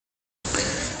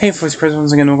Hey folks, Chris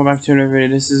once again, welcome back to another video.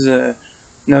 This is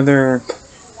another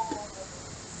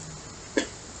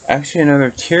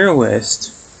tier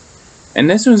list, and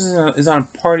this one is on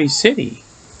Party City.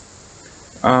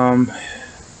 God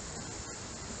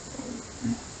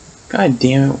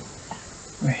damn it!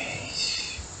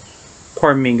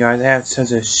 Pardon me, guys. I have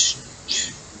such a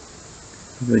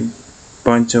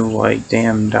bunch of like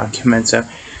damn documents up.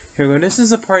 Here we go. This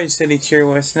is a Party City tier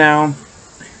list now.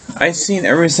 I've seen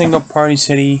every single Party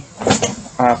City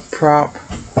prop,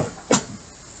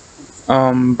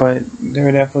 but there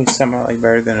are definitely some I like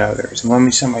better than others. Let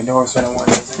me shut my door so I don't want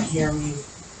you to hear me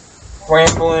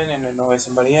rambling and annoy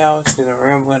somebody else because I'm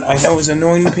rambling. I know it's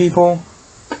annoying to people,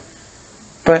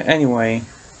 but anyway,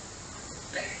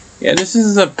 yeah, this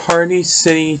is the Party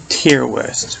City tier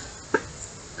list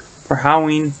for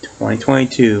Halloween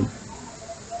 2022.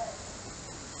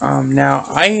 Now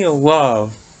I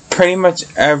love pretty much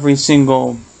every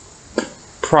single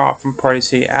prop from Party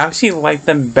City. I actually like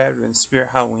them better than Spirit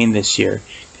Halloween this year.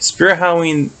 Spirit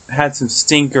Halloween had some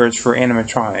stinkers for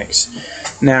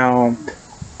animatronics. Now,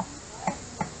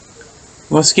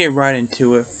 let's get right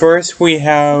into it. First, we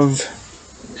have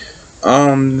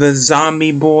the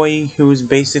zombie boy, who is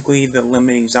basically the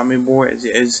limiting zombie boy.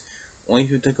 Is only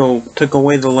who took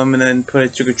away the limit and put a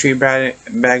trick-or-treat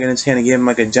bag in his hand and gave him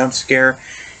like a jump scare.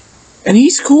 And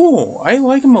he's cool. I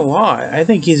like him a lot. I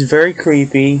think he's very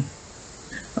creepy.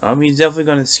 He's definitely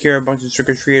going to scare a bunch of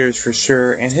trick-or-treaters for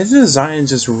sure. And his design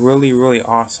is just really, really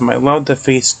awesome. I love the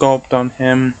face sculpt on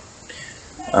him.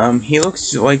 He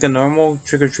looks like a normal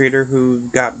trick-or-treater who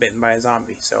got bitten by a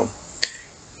zombie. So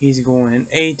he's going in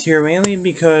A tier mainly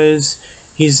because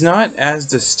he's not as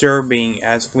disturbing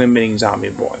as Limiting Zombie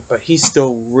Boy. But he's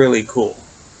still really cool.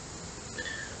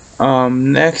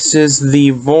 Next is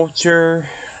the Vulture.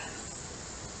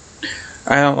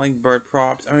 I don't like bird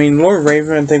props. I mean, Lord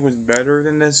Raven I think was better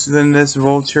than this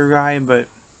Vulture guy, but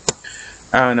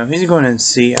I don't know. He's going in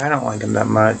C. I don't like him that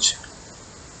much.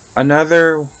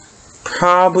 Another,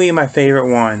 probably my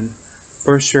favorite one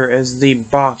for sure, is the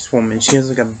Box Woman. She has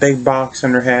like a big box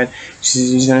on her head.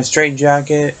 She's in a straight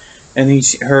jacket, and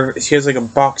she has like a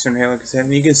box on her head, like I said,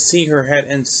 and you can see her head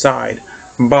inside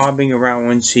bobbing around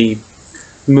when she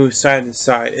moves side to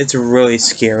side. It's really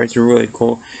scary. It's really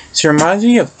cool. She reminds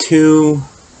me of two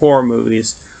horror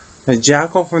movies: the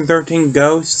Jackal from 13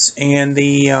 Ghosts and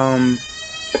the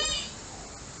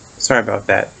sorry about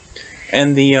that,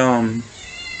 and the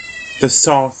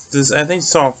Saw. I think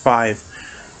Saw 5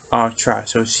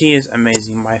 trash. So she is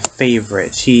amazing. My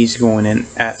favorite. She's going in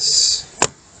S.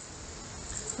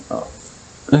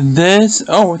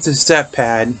 It's a step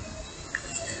pad.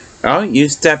 I don't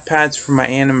use step pads for my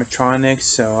animatronics,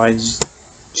 so I just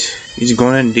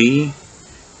going in D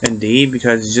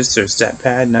because it's just a step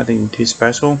pad, nothing too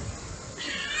special.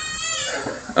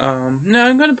 No,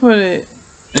 I'm gonna put it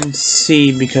in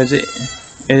C because it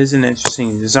is an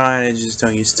interesting design. I just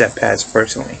don't use step pads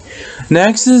personally.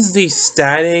 Next is the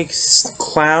Static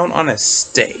Clown on a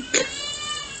Stake.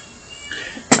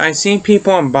 I've seen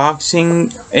people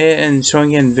unboxing it and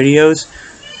showing it in videos.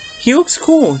 He looks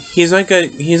cool. He's like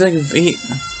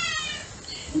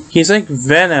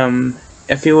Venom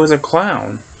if he was a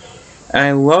clown. And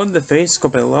I love the face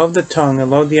sculpt. I love the tongue. I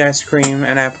love the ice cream.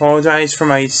 And I apologize for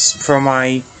my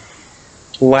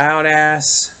loud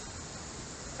ass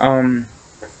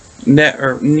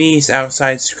niece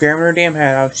outside screaming her damn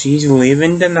head out. She's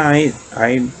leaving tonight.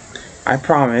 I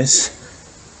promise.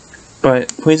 But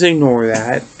please ignore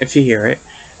that if you hear it.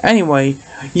 Anyway,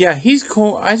 yeah, he's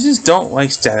cool. I just don't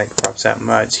like static props that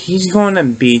much. He's going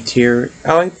in B tier.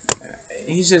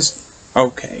 He's just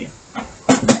okay.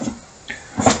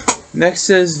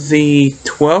 Next is the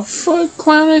 12-foot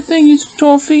clown. I think he's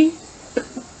 12 feet.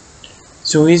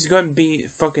 So he's going to be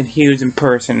fucking huge in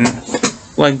person,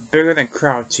 like bigger than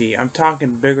Crouchy. I'm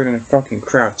talking bigger than fucking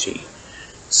Crouchy.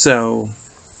 So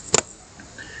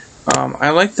I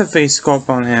like the face sculpt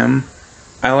on him.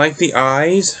 I like the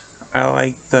eyes. I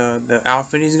like the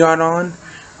outfit he's got on.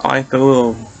 I like the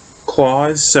little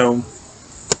claws. So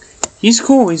he's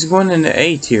cool. He's going into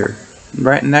A tier,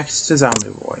 right next to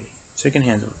Zombie Boy. So you can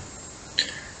handle it.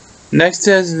 Next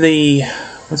is the,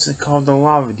 what's it called? The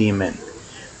Lava Demon.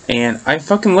 And I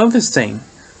fucking love this thing.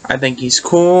 I think he's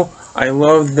cool. I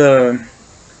love the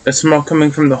smoke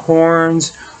coming from the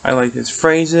horns. I like his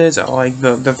phrases. I like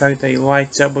the fact that he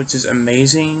lights up, which is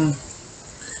amazing.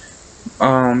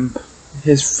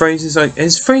 His phrases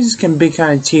can be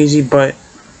kind of cheesy, but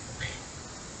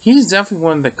he's definitely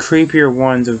one of the creepier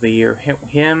ones of the year.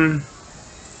 Him,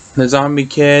 the zombie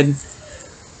kid,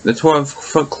 the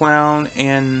 12-foot clown,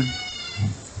 and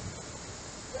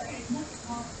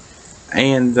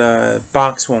and the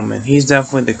box woman. He's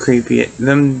definitely the creepiest.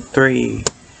 Them three,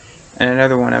 and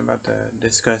another one I'm about to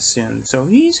discuss soon. So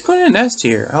he's going in S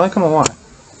tier. I like him a lot.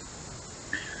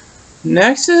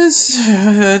 Next is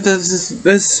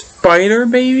this spider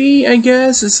baby. I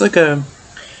guess it's like a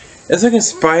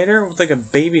spider with like a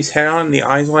baby's head on, and the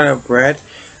eyes light up red.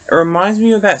 It reminds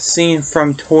me of that scene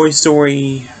from Toy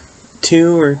Story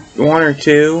 2 or 1 or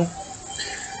 2.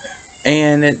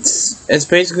 And it's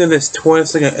basically this toy.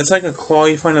 It's like a claw.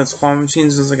 You find those claw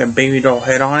machines. There's like a baby doll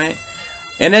head on it,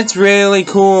 and it's really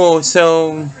cool.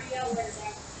 So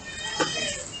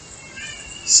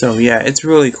yeah, it's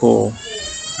really cool.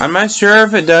 I'm not sure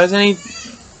if it does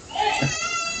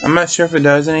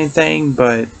anything,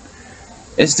 but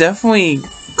it's definitely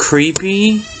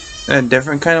creepy in a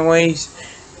different kind of ways.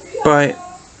 But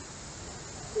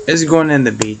it's going in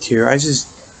the B tier. I just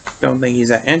don't think he's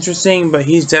that interesting, but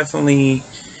he's definitely...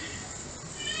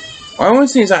 I wouldn't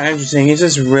say he's not interesting, he's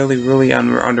just really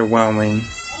underwhelming.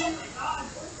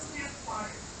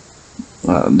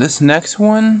 This next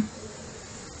one,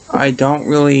 I don't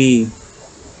really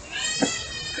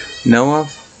know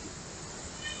of.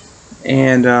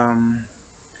 And,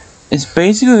 it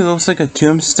basically looks like a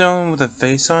tombstone with a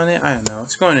face on it. I don't know,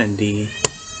 it's going in D.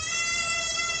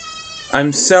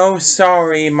 I'm so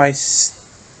sorry, my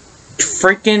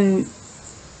freaking...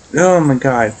 Oh my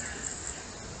god.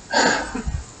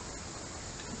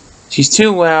 She's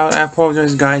too loud. I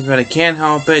apologize, guys, but I can't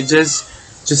help it.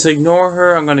 Just ignore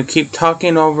her. I'm gonna keep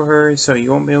talking over her so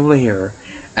you won't be able to hear her.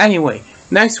 Anyway,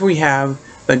 next we have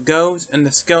the ghost and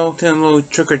the skeleton little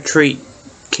trick-or-treat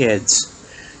kids.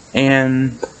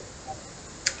 And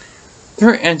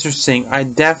they're interesting. I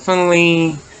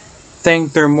definitely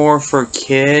think they're more for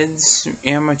kids.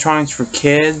 Animatronics for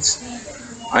kids.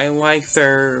 I like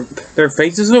their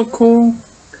faces look cool.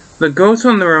 The ghost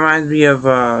one reminds me of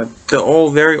the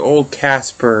very old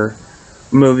Casper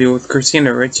movie with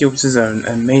Christina Ricci, which is an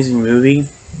amazing movie.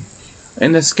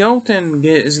 And the skeleton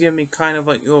is giving me kind of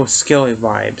like little Skelly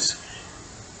vibes.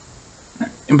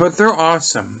 But they're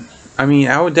awesome. I mean,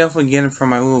 I would definitely get them for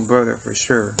my little brother for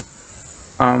sure.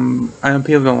 I know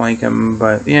people don't like them,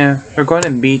 but yeah, they're going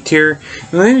in B tier.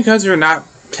 Mainly because they're not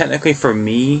technically for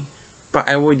me, but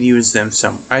I would use them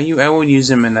I would use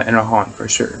them in a haunt for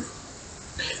sure.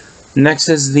 Next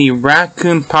is the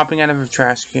raccoon popping out of a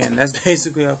trash can. That's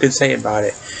basically all I could say about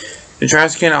it. The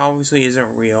trash can obviously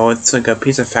isn't real. It's like a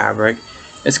piece of fabric.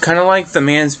 It's kind of like the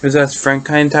Man's Possessed Friend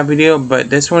kind of type of deal, but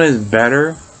this one is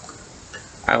better.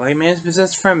 I like Man's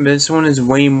Possessed Friend, but this one is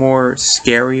way more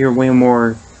scary or way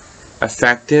more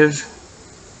effective.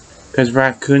 Because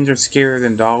raccoons are scarier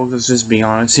than dogs, let's just be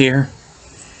honest here.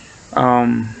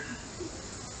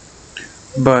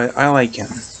 But I like him.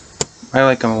 I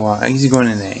like him a lot. He's going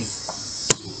in A.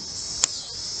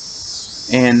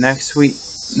 And next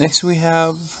we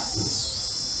have...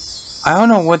 I don't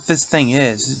know what this thing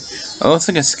is. It looks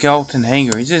like a skeleton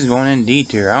hanger. He's just going in D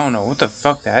tier. I don't know what the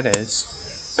fuck that is.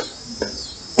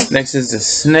 Next is the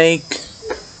snake.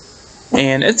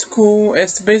 And it's cool.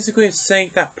 It's basically a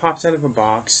snake that pops out of a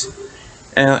box.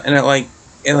 And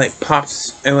it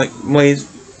pops,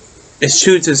 it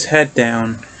shoots his head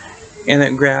down. And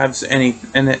it grabs and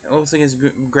it looks like it's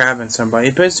grabbing somebody.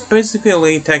 But it's basically a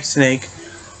latex snake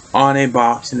on a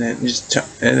box, and it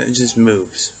just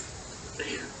moves.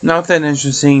 Not that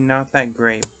interesting, not that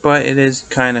great, but it is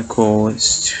kind of cool.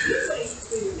 It's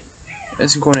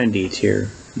going in D tier.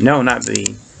 No, not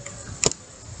B.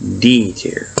 D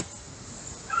tier.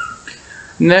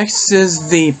 Next is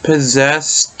the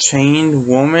possessed chained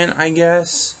woman, I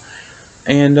guess.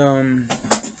 And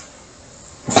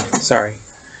sorry.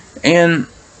 And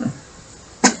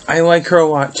I like her a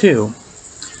lot too.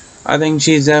 I think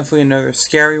she's definitely another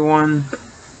scary one.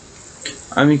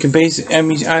 I mean,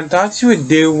 I thought she would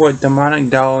do what Demonic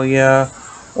Dahlia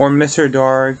or Mr.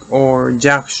 Dark or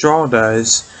Jack Straw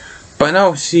does, but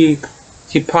no, she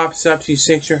pops up, she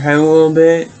shakes her head a little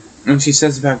bit, and she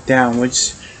sets back down,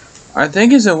 which I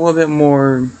think is a little bit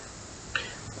more.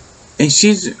 And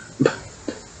she's a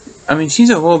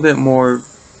little bit more,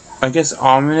 I guess,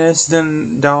 ominous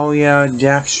than Dahlia,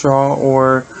 Jack Straw,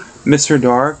 or Mr.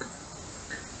 Dark.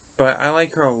 But I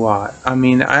like her a lot. I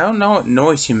mean, I don't know what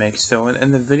noise she makes though,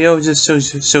 and the video just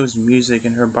shows music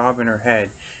and her bobbing her head.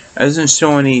 It doesn't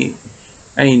show any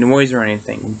noise or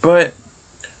anything. But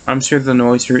I'm sure the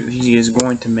noise she is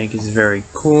going to make is very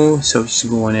cool. So she's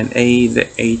going in the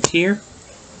A tier.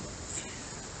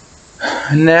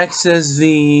 Next is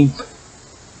the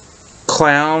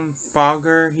clown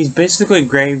fogger. He's basically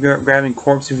grabbing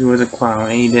corpse if he was a clown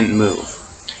and he didn't move.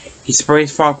 He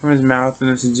sprays fog from his mouth with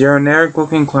this generic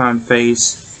looking clown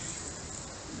face.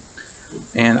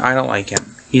 And and I don't like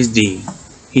him. He's D.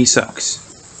 He sucks.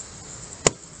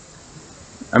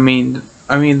 I mean,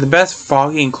 the best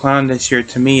Foggy clown this year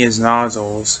to me is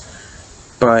Nozzles,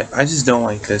 but I just don't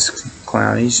like this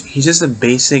clown. He's just a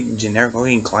basic, generic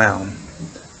looking clown.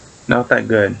 Not that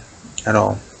good at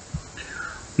all.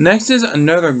 Next is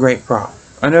another great prop,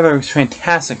 another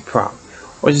fantastic prop,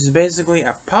 which is basically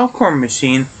a popcorn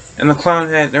machine, and the clown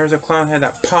head. There's a clown head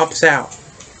that pops out.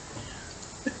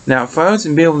 Now, if I was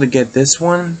to be able to get this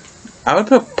one, I would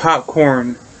put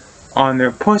popcorn on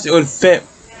there. Plus, it would fit.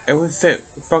 It would fit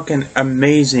fucking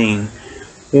amazing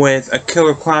with a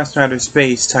Killer Clowns from Outer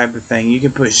Space type of thing. You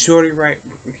can put Shorty right.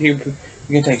 You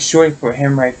can take Shorty, put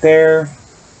him right there,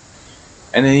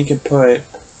 and then you can put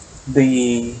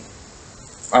the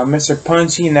Mr.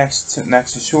 Punchy next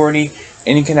to Shorty,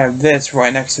 and you can have this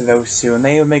right next to those two, and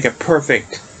they would make a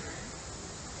perfect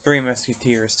Three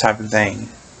Musketeers type of thing.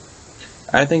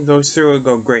 I think those three would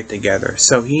go great together.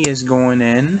 So he is going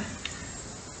in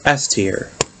S tier,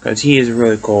 because he is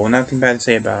really cool. Nothing bad to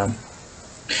say about him.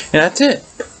 And that's it.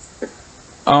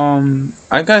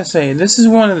 I gotta say, this is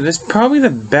probably the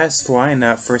best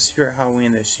lineup for Spirit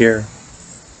Halloween this year.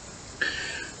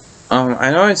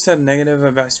 I know I said negative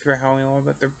about Spirit Halloween,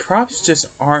 but their props just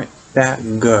aren't that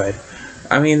good.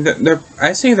 I mean,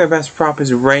 I say their best prop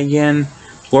is Reagan,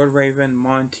 Lord Raven,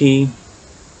 Monty,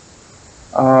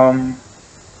 and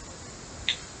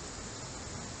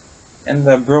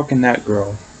the Broken Neck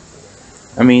Girl.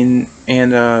 I mean,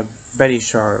 and Betty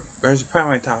Sharp. Those are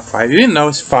probably my top 5. Even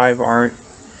those 5 aren't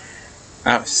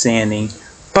outstanding,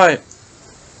 but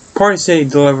Party City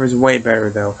delivers way better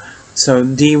though. So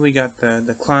D, we got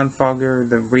the Clown Fogger,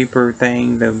 the Reaper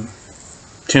thing, the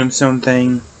Tombstone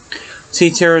thing. C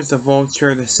tier is the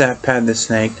Vulture, the Sat Pad, the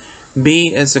Snake.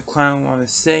 B is the Clown on the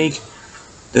Stake,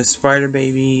 the Spider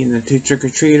Baby, and the 2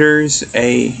 Trick-or-Treaters.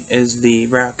 A is the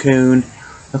Raccoon,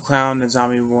 the Clown, the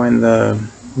Zombie Boy, and the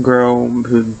Girl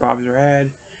who bobs her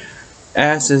head.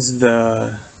 S is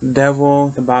the Devil,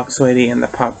 the Box Lady, and the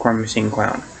Popcorn Machine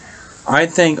Clown. I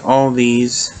think all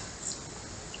these,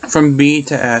 from B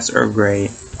to S, are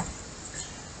great.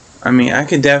 I mean, I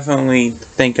could definitely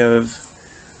think of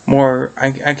more.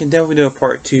 I can definitely do a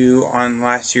part 2 on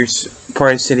last year's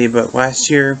Party City, but last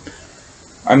year,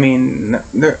 I mean,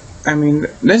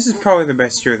 this is probably the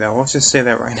best year though. Let's just say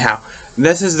that right now.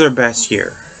 This is their best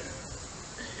year.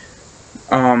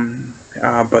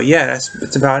 But yeah,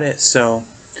 that's about it. So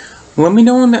let me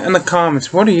know in the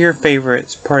comments, what are your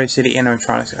favorites Party City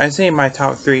animatronics? I'd say my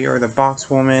top 3 are the Box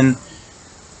Woman,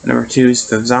 number 2 is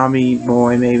the Zombie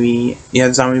Boy, maybe, yeah,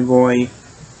 the Zombie Boy,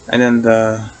 and then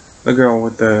the girl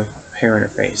with the hair in her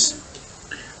face.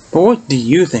 But what do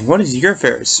you think? What is your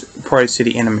favorite Party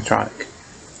City animatronic?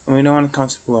 Let me know in the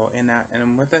comments below.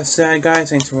 And with that said,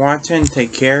 guys, thanks for watching.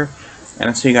 Take care, and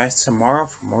I'll see you guys tomorrow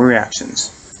for more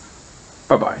reactions.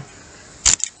 Bye bye.